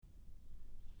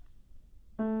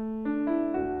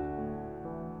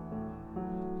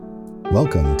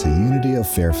Welcome to Unity of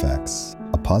Fairfax,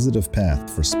 a positive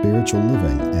path for spiritual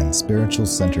living and spiritual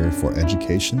center for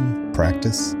education,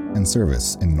 practice, and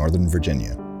service in Northern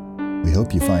Virginia. We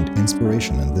hope you find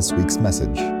inspiration in this week's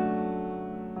message.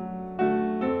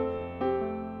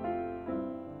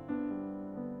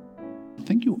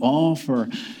 Thank you all for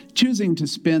choosing to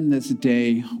spend this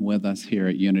day with us here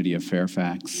at Unity of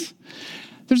Fairfax.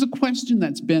 There's a question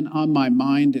that's been on my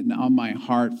mind and on my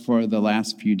heart for the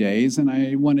last few days, and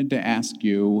I wanted to ask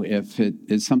you if it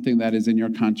is something that is in your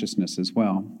consciousness as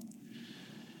well.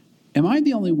 Am I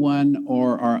the only one,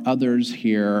 or are others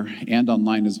here and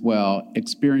online as well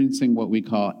experiencing what we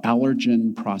call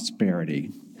allergen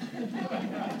prosperity?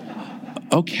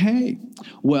 Okay,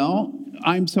 well,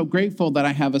 I'm so grateful that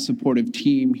I have a supportive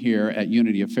team here at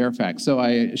Unity of Fairfax. So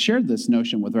I shared this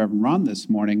notion with Reverend Ron this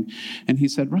morning, and he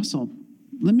said, Russell,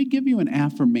 let me give you an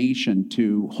affirmation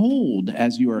to hold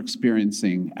as you are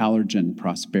experiencing allergen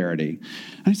prosperity.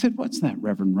 And I said, what's that,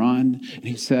 Reverend Ron? And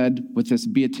he said, with this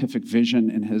beatific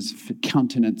vision in his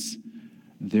countenance,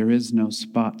 there is no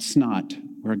snot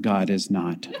where God is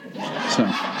not.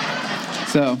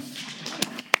 So,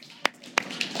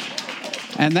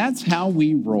 and that's how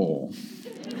we roll.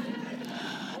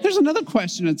 There's another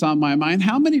question that's on my mind.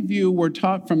 How many of you were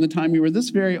taught from the time you were this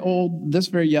very old, this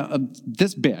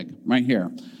big, right here,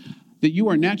 that you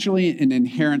are naturally and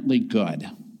inherently good?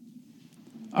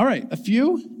 All right, a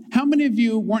few. How many of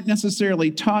you weren't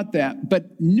necessarily taught that,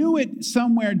 but knew it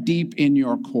somewhere deep in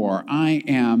your core? I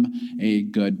am a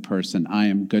good person. I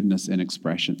am goodness in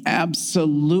expression.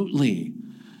 Absolutely.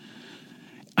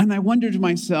 And I wondered to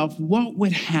myself, what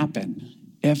would happen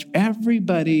if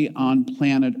everybody on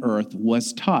planet Earth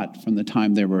was taught from the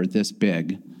time they were this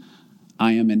big,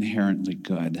 I am inherently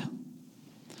good?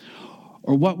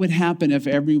 Or what would happen if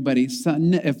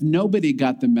nobody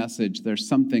got the message, there's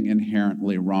something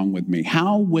inherently wrong with me?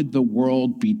 How would the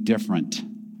world be different?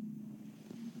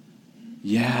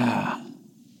 Yeah,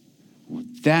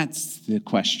 that's the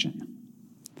question.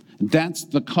 That's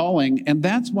the calling, and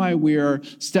that's why we're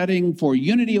studying for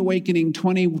Unity Awakening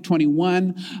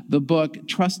 2021, the book,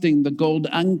 Trusting the Gold,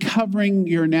 Uncovering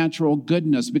Your Natural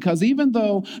Goodness. Because even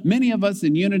though many of us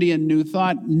in Unity and New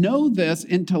Thought know this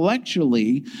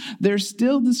intellectually, there's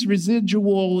still this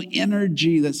residual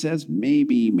energy that says,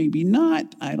 maybe, maybe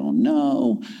not, I don't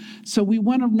know. So we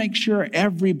want to make sure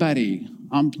everybody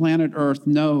on planet Earth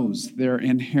knows their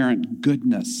inherent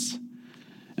goodness.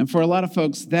 And for a lot of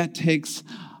folks, that takes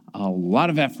a lot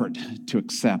of effort to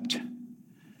accept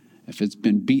if it's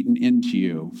been beaten into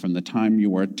you from the time you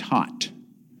were taught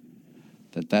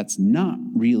that that's not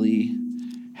really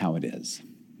how it is.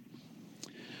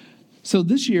 So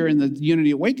this year in the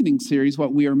Unity Awakening series,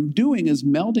 what we are doing is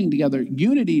melding together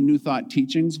Unity New Thought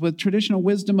teachings with traditional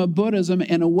wisdom of Buddhism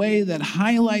in a way that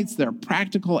highlights their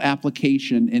practical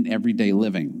application in everyday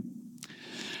living.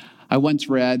 I once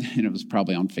read, and it was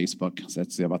probably on Facebook, because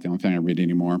that's about the only thing I read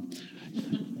anymore.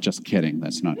 Just kidding,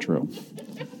 that's not true.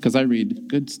 Because I read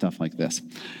good stuff like this.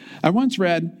 I once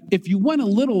read, if you want a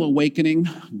little awakening,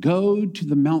 go to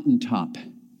the mountaintop.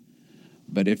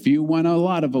 But if you want a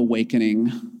lot of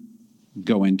awakening,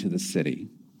 go into the city.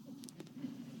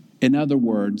 In other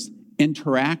words,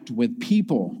 interact with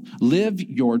people, live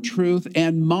your truth,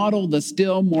 and model the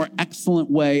still more excellent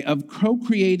way of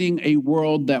co-creating a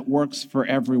world that works for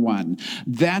everyone.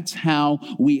 That's how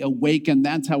we awaken,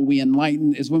 that's how we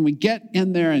enlighten, is when we get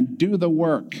in there and do the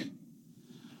work.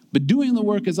 But doing the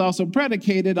work is also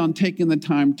predicated on taking the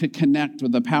time to connect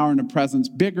with a power and a presence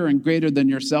bigger and greater than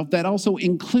yourself that also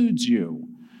includes you,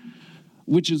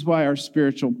 which is why our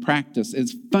spiritual practice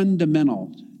is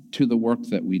fundamental to the work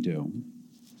that we do.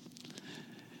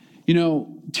 You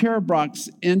know, Tara Brach's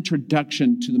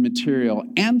introduction to the material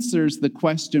answers the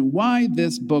question why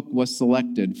this book was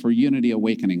selected for Unity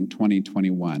Awakening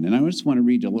 2021. And I just want to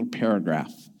read a little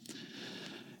paragraph.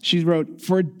 She wrote,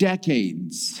 for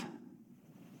decades,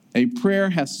 a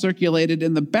prayer has circulated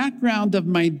in the background of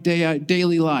my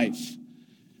daily life.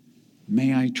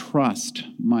 May I trust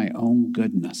my own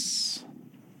goodness.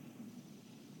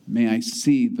 May I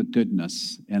see the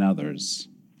goodness in others.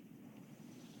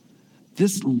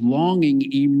 This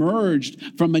longing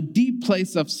emerged from a deep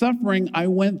place of suffering I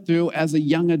went through as a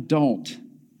young adult.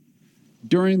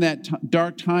 During that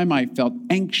dark time, I felt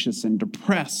anxious and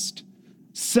depressed,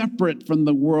 separate from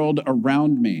the world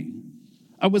around me.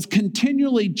 I was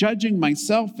continually judging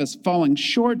myself as falling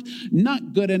short,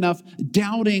 not good enough,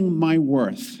 doubting my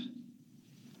worth.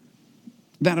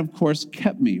 That, of course,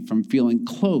 kept me from feeling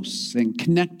close and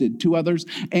connected to others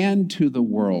and to the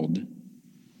world.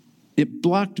 It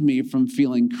blocked me from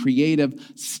feeling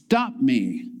creative, stopped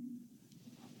me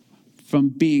from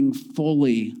being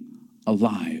fully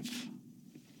alive.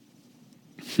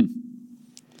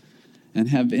 And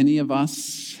have any of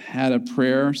us had a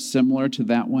prayer similar to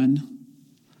that one?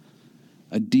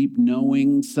 A deep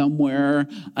knowing somewhere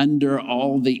under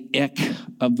all the ick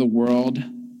of the world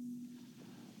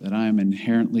that I am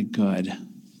inherently good,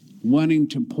 wanting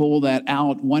to pull that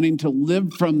out, wanting to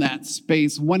live from that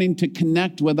space, wanting to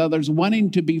connect with others,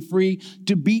 wanting to be free,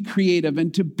 to be creative,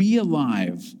 and to be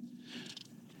alive,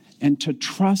 and to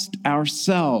trust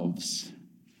ourselves.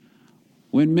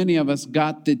 When many of us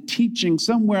got the teaching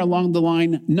somewhere along the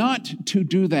line not to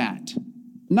do that,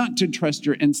 not to trust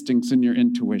your instincts and your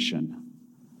intuition.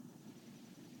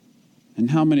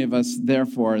 And how many of us,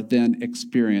 therefore, then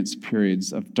experience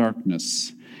periods of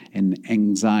darkness and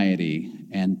anxiety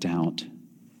and doubt?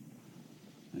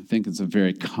 I think it's a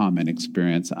very common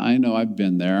experience. I know I've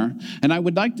been there. And I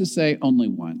would like to say only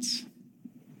once,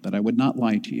 but I would not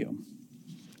lie to you.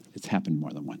 It's happened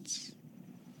more than once.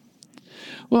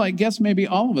 Well, I guess maybe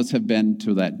all of us have been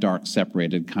to that dark,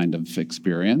 separated kind of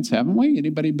experience, haven't we?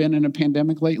 Anybody been in a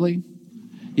pandemic lately?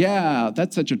 Yeah,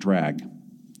 that's such a drag.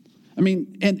 I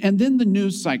mean, and then the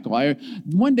news cycle.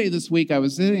 One day this week, I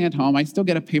was sitting at home. I still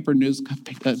get a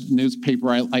newspaper.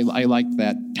 I like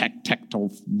that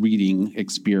tactile reading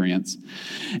experience.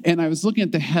 And I was looking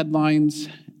at the headlines,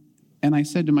 and I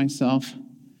said to myself,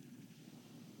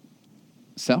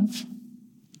 Self,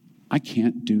 I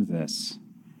can't do this.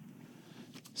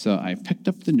 So I picked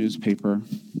up the newspaper,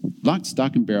 lock,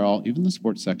 stock, and barrel, even the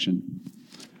sports section,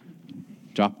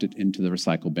 dropped it into the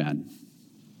recycle bin.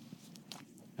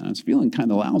 And I was feeling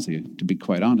kind of lousy, to be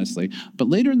quite honestly. But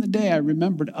later in the day, I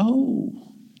remembered,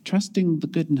 trusting the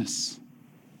goodness,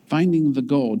 finding the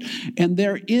gold. And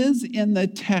there is in the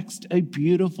text a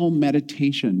beautiful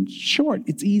meditation, short,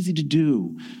 it's easy to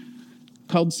do,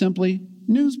 called simply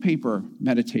newspaper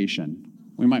meditation.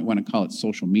 We might want to call it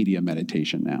social media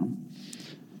meditation now.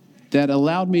 That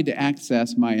allowed me to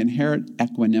access my inherent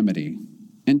equanimity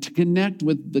and to connect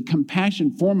with the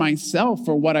compassion for myself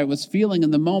for what I was feeling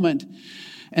in the moment,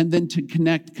 and then to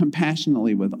connect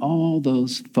compassionately with all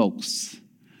those folks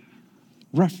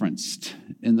referenced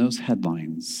in those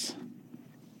headlines.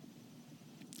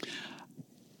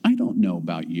 I don't know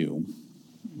about you,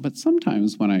 but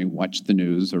sometimes when I watch the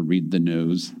news or read the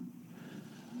news,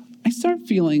 I start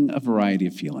feeling a variety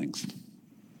of feelings.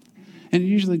 And it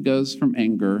usually goes from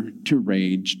anger to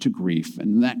rage to grief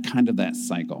and that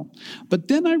cycle. But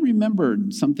then I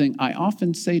remembered something I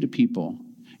often say to people.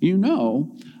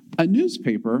 A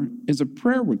newspaper is a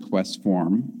prayer request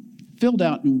form filled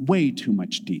out in way too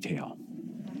much detail.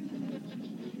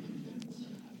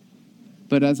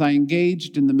 But as I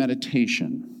engaged in the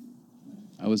meditation,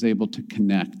 I was able to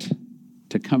connect,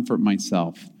 to comfort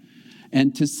myself,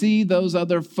 and to see those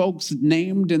other folks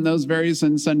named in those various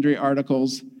and sundry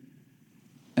articles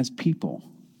as people,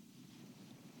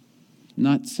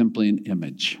 not simply an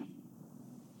image.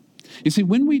 You see,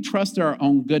 when we trust our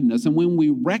own goodness and when we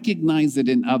recognize it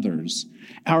in others,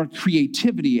 our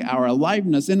creativity, our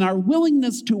aliveness, and our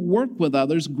willingness to work with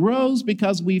others grows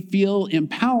because we feel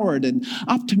empowered and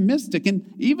optimistic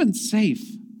and even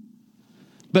safe.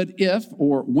 But if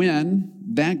or when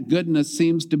that goodness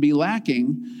seems to be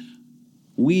lacking,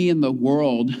 we in the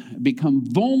world become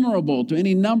vulnerable to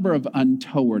any number of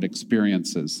untoward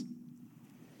experiences.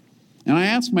 And I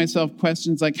ask myself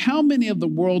questions like, how many of the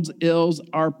world's ills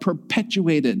are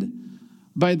perpetuated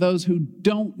by those who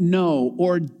don't know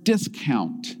or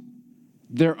discount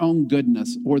their own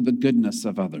goodness or the goodness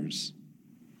of others?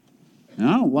 And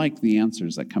I don't like the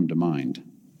answers that come to mind,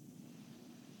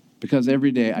 because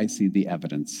every day I see the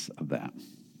evidence of that.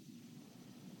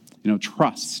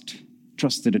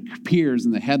 Trust that appears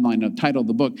in the headline of title of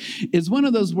the book, is one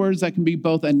of those words that can be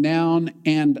both a noun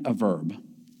and a verb.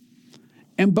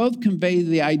 And both convey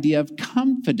the idea of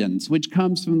confidence, which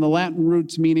comes from the Latin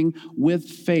roots meaning with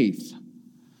faith.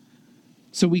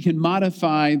 So we can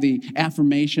modify the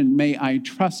affirmation, may I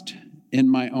trust in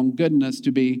my own goodness,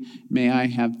 to be, may I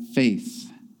have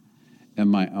faith in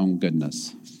my own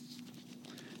goodness.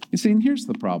 You see, and here's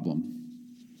the problem.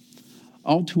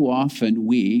 All too often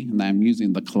we, and I'm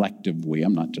using the collective we,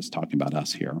 I'm not just talking about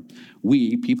us here,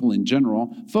 we, people in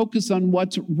general, focus on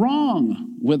what's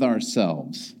wrong with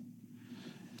ourselves,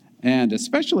 and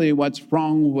especially what's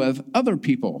wrong with other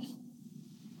people.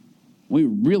 We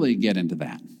really get into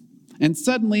that. And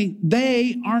suddenly,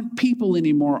 they aren't people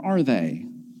anymore, are they?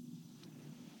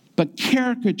 But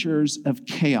caricatures of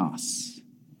chaos,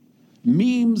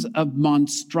 memes of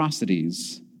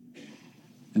monstrosities,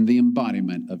 and the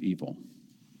embodiment of evil.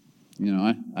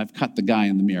 I've caught the guy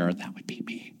in the mirror, that would be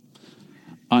me,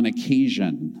 on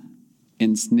occasion,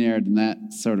 ensnared in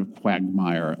that sort of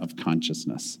quagmire of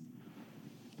consciousness.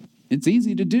 It's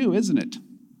easy to do, isn't it?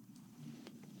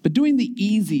 But doing the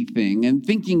easy thing and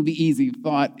thinking the easy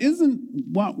thought isn't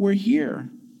what we're here.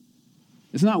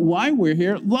 It's not why we're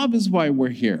here. Love is why we're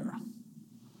here.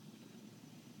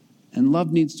 And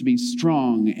love needs to be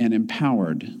strong and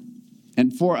empowered.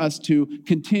 And for us to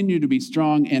continue to be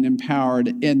strong and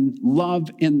empowered in love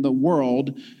in the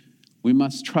world, we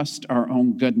must trust our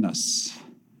own goodness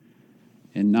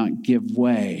and not give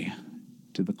way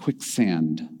to the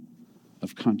quicksand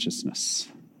of consciousness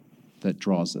that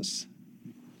draws us.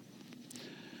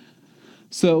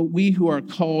 So we who are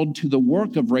called to the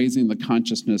work of raising the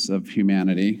consciousness of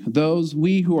humanity,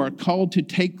 we who are called to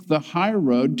take the high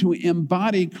road to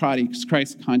embody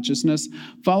Christ's consciousness,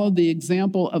 follow the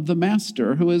example of the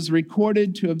Master, who is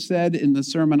recorded to have said in the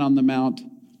Sermon on the Mount,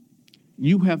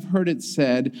 "You have heard it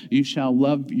said, you shall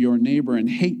love your neighbor and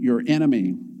hate your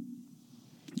enemy.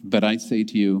 But I say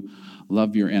to you,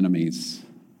 love your enemies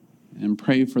and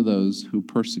pray for those who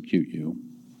persecute you,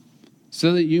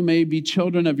 so that you may be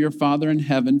children of your Father in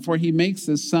heaven, for he makes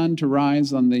his sun to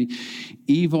rise on the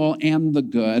evil and the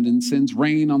good, and sends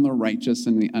rain on the righteous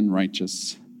and the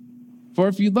unrighteous. For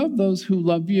if you love those who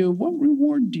love you, what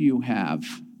reward do you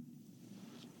have?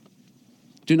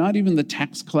 Do not even the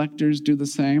tax collectors do the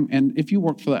same?" And if you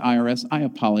work for the IRS, I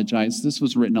apologize. This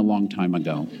was written a long time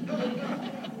ago.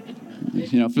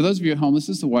 For those of you at home, this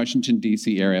is the Washington,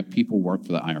 D.C. area. People work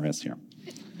for the IRS here.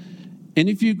 "And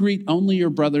if you greet only your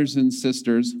brothers and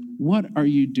sisters, what are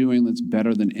you doing that's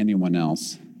better than anyone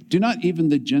else? Do not even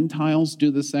the Gentiles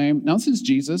do the same?" Now, this is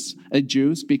Jesus, a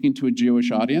Jew, speaking to a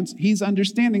Jewish audience. He's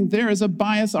understanding there is a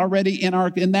bias already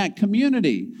in that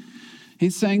community.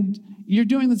 He's saying, you're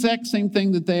doing the exact same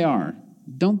thing that they are.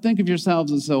 Don't think of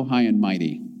yourselves as so high and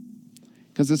mighty.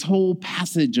 Because this whole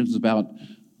passage is about,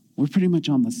 we're pretty much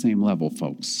on the same level,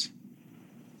 folks.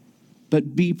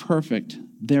 But be perfect,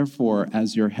 therefore,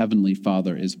 as your heavenly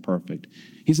Father is perfect.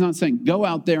 He's not saying, go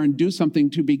out there and do something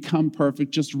to become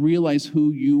perfect. Just realize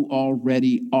who you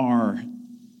already are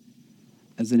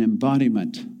as an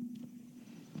embodiment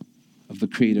of the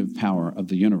creative power of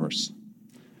the universe.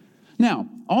 Now,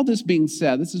 all this being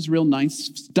said, this is real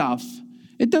nice stuff.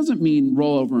 It doesn't mean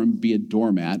roll over and be a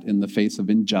doormat in the face of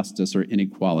injustice or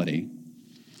inequality.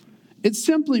 It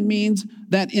simply means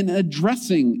that in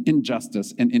addressing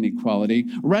injustice and inequality,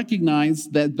 recognize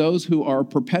that those who are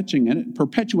perpetuating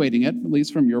it, at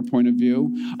least from your point of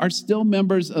view, are still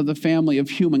members of the family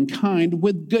of humankind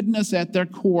with goodness at their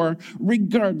core,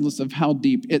 regardless of how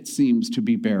deep it seems to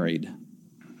be buried.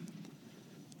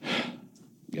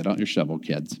 Get out your shovel,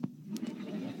 kids.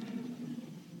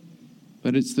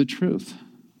 But it's the truth.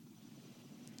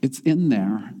 It's in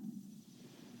there.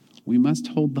 We must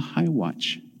hold the high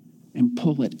watch and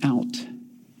pull it out.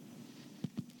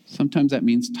 Sometimes that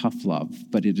means tough love,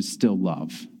 but it is still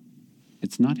love.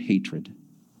 It's not hatred.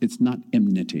 It's not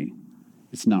enmity.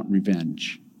 It's not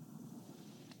revenge.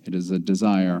 It is a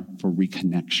desire for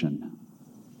reconnection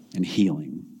and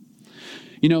healing.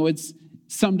 It's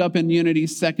summed up in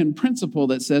Unity's second principle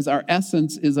that says our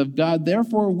essence is of God,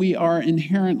 therefore we are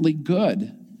inherently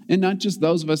good. And not just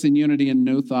those of us in Unity and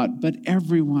New Thought, but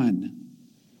everyone.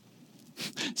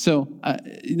 So,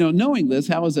 knowing this,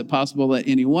 how is it possible that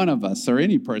any one of us or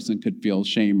any person could feel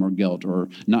shame or guilt or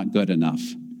not good enough?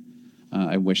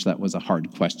 I wish that was a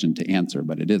hard question to answer,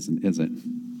 but it isn't, is it?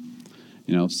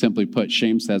 Simply put,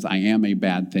 shame says I am a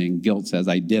bad thing. Guilt says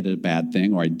I did a bad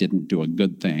thing or I didn't do a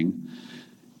good thing.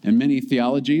 And many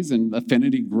theologies and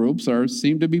affinity groups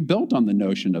seem to be built on the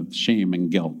notion of shame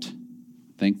and guilt.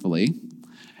 Thankfully,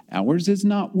 ours is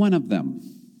not one of them.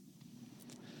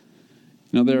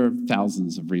 There are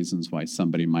thousands of reasons why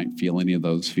somebody might feel any of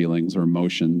those feelings or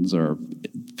emotions or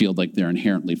feel like they're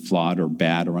inherently flawed or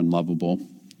bad or unlovable.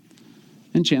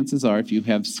 And chances are, if you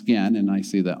have skin, and I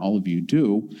see that all of you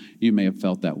do, you may have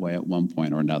felt that way at one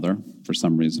point or another, for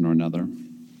some reason or another.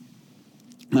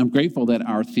 I'm grateful that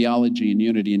our theology in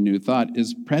Unity and New Thought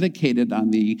is predicated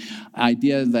on the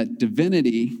idea that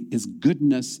divinity is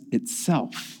goodness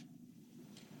itself.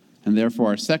 And therefore,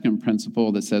 our second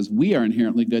principle that says we are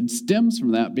inherently good stems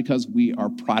from that because we are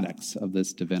products of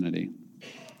this divinity.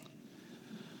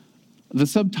 The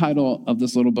subtitle of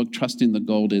this little book, Trusting the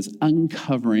Gold, is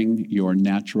Uncovering Your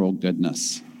Natural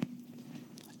Goodness.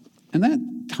 And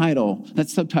that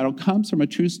subtitle comes from a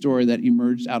true story that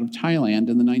emerged out of Thailand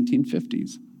in the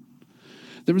 1950s.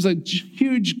 There was a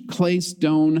huge clay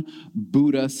stone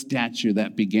Buddha statue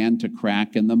that began to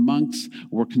crack, and the monks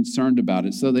were concerned about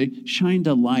it. So they shined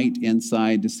a light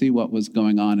inside to see what was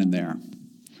going on in there.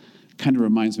 Kind of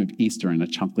reminds me of Easter and a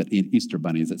chocolate Easter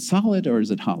bunny. Is it solid or is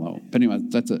it hollow? But anyway,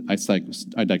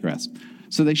 I digress.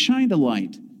 So they shined a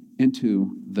light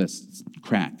into this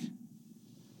crack,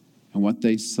 And what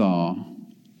they saw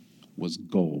was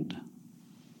gold.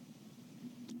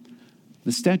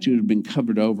 The statue had been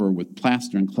covered over with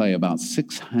plaster and clay about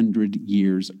 600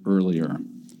 years earlier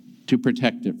to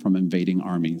protect it from invading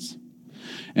armies.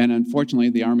 And unfortunately,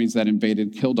 the armies that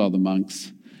invaded killed all the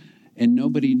monks, and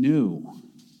nobody knew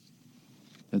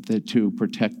that to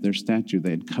protect their statue,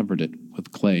 they had covered it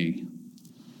with clay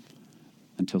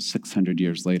until 600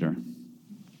 years later.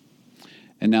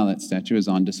 And now that statue is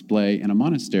on display in a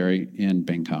monastery in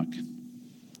Bangkok.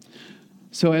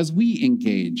 So as we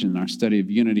engage in our study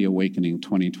of Unity Awakening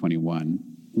 2021,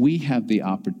 we have the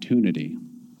opportunity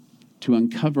to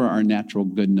uncover our natural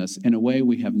goodness in a way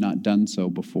we have not done so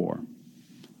before,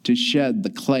 to shed the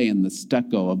clay and the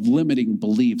stucco of limiting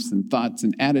beliefs and thoughts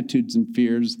and attitudes and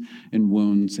fears and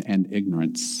wounds and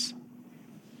ignorance.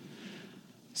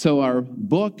 So our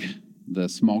book, the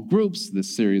small groups,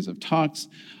 this series of talks,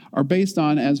 are based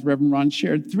on, as Reverend Ron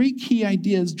shared, 3 key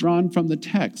ideas drawn from the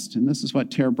text. And this is what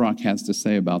Tara Brock has to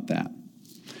say about that.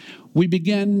 We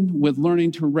begin with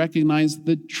learning to recognize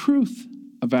the truth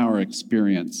of our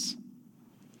experience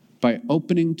by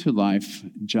opening to life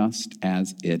just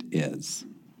as it is.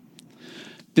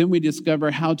 Then we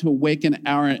discover how to awaken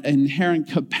our inherent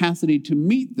capacity to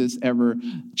meet this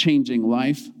ever-changing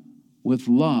life with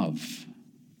love.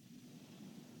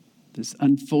 This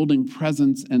unfolding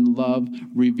presence and love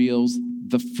reveals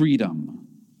the freedom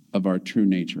of our true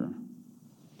nature.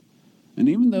 And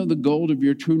even though the gold of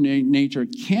your true nature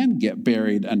can get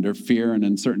buried under fear and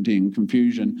uncertainty and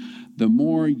confusion, the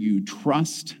more you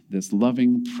trust this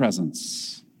loving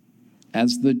presence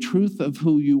as the truth of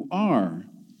who you are,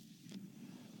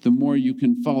 the more you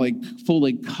can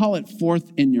fully call it forth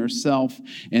in yourself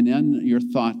and in your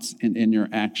thoughts and in your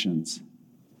actions.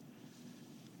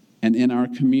 And in our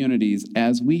communities,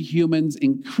 as we humans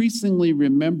increasingly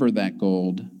remember that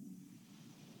gold,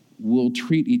 we'll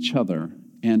treat each other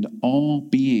and all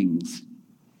beings,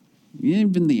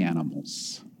 even the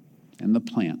animals and the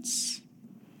plants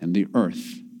and the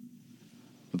earth,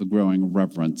 with a growing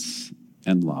reverence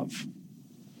and love.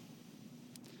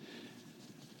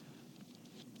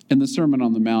 In the Sermon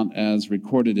on the Mount, as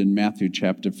recorded in Matthew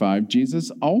chapter 5,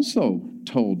 Jesus also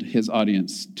told his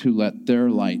audience to let their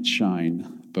light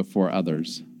shine before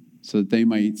others, so that they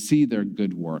might see their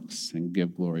good works and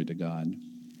give glory to God.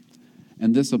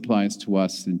 And this applies to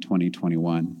us in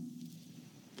 2021.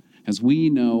 As we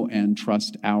know and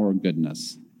trust our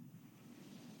goodness,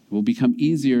 it will become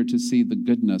easier to see the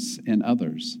goodness in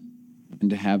others and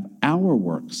to have our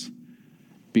works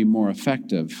be more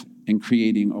effective in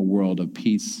creating a world of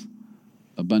peace,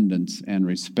 abundance, and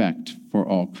respect for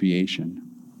all creation.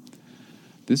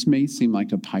 This may seem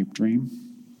like a pipe dream,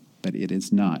 but it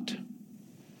is not.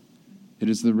 It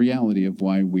is the reality of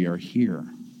why we are here.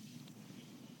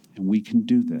 And we can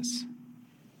do this.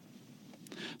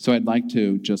 So I'd like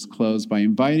to just close by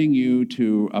inviting you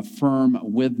to affirm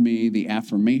with me the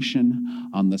affirmation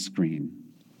on the screen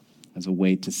as a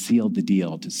way to seal the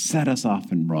deal, to set us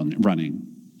off and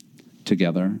running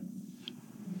together.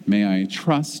 May I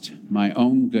trust my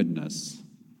own goodness.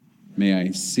 May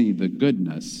I see the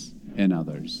goodness in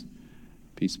others.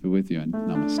 Peace be with you, and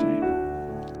namaste.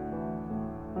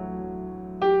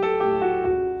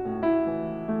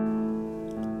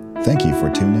 Thank you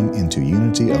for tuning into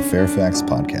Unity of Fairfax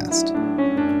podcast.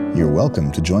 You're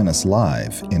welcome to join us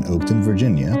live in Oakton,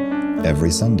 Virginia, every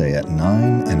Sunday at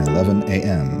 9 and 11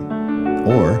 a.m.,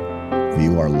 or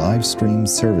view our live stream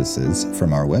services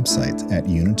from our website at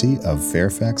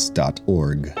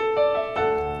unityoffairfax.org.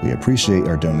 We appreciate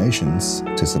your donations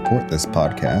to support this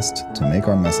podcast to make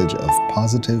our message of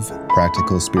positive,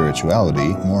 practical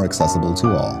spirituality more accessible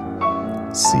to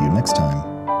all. See you next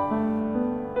time.